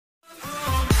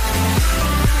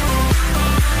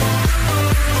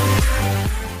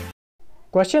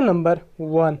Question number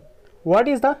 1. What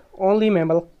is the only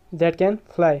mammal that can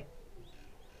fly?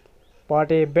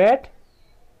 Part A bat,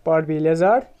 part B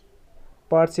lizard,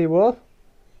 part C wolf,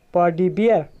 part D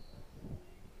bear.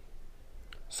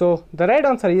 So the right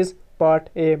answer is part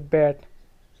A bat.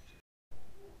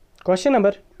 Question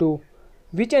number 2.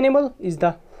 Which animal is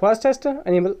the fastest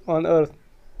animal on earth?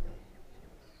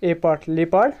 A part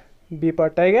leopard, B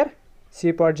part tiger,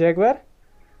 C part jaguar,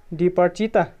 D part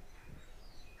cheetah.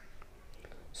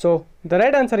 So the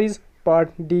right answer is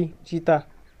part D cheetah.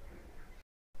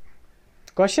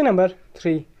 Question number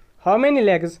 3. How many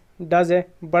legs does a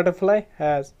butterfly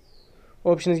has?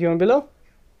 Options given below.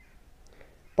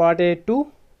 Part A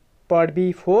 2, part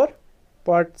B 4,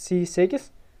 part C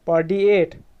 6, part D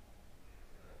 8.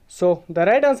 So the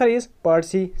right answer is part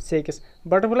C 6.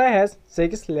 Butterfly has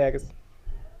 6 legs.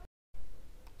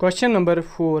 Question number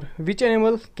 4. Which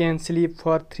animal can sleep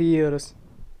for 3 years?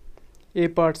 A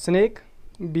part snake,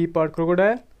 B part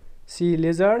crocodile, C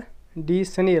lizard, D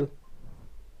snail.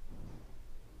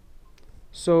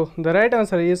 So the right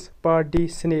answer is part D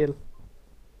snail.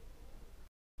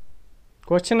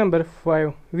 Question number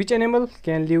 5. Which animal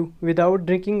can live without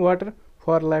drinking water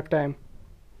for a lifetime?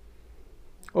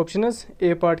 Options: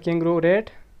 A part kangaroo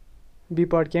rat, B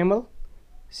part camel,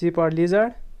 C part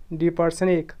lizard, D part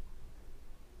snake.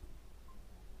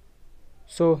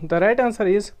 So the right answer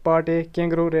is part A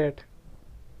kangaroo rat.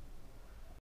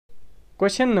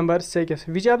 Question number 6.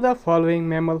 Which of the following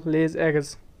mammal lays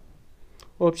eggs?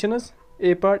 Options: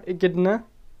 A part echidna,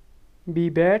 B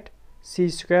bat, C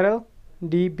squirrel,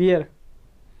 D bear.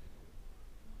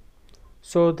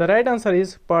 So the right answer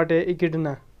is part A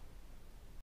echidna.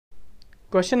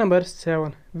 Question number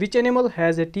 7. Which animal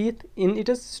has a teeth in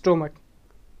its stomach?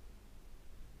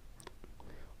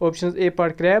 Options: A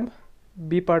part crab,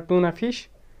 B part tuna fish,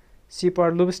 C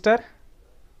part lobster,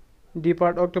 D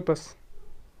part octopus.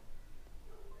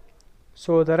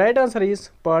 So the right answer is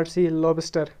part C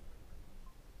lobster.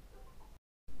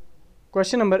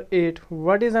 Question number 8.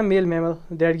 What is a male mammal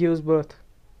that gives birth?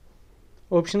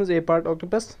 Options: A part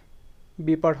octopus,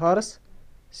 B part horse,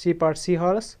 C part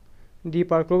seahorse, D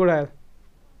part crocodile.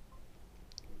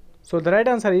 So the right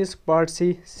answer is part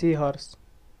C seahorse.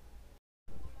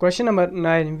 Question number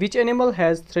 9. Which animal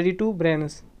has 32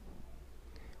 brains?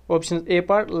 Options: A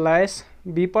part lice,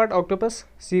 B part octopus,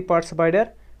 C part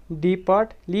spider, D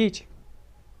part leech.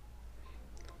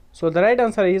 So the right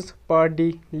answer is part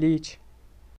D leech.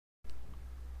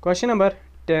 Question number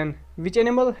 10. Which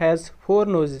animal has 4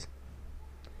 noses?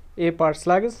 A part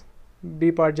slugs,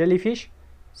 B part jellyfish,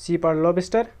 C part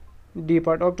lobster, D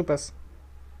part octopus.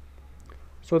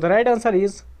 So the right answer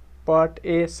is part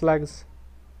A slugs.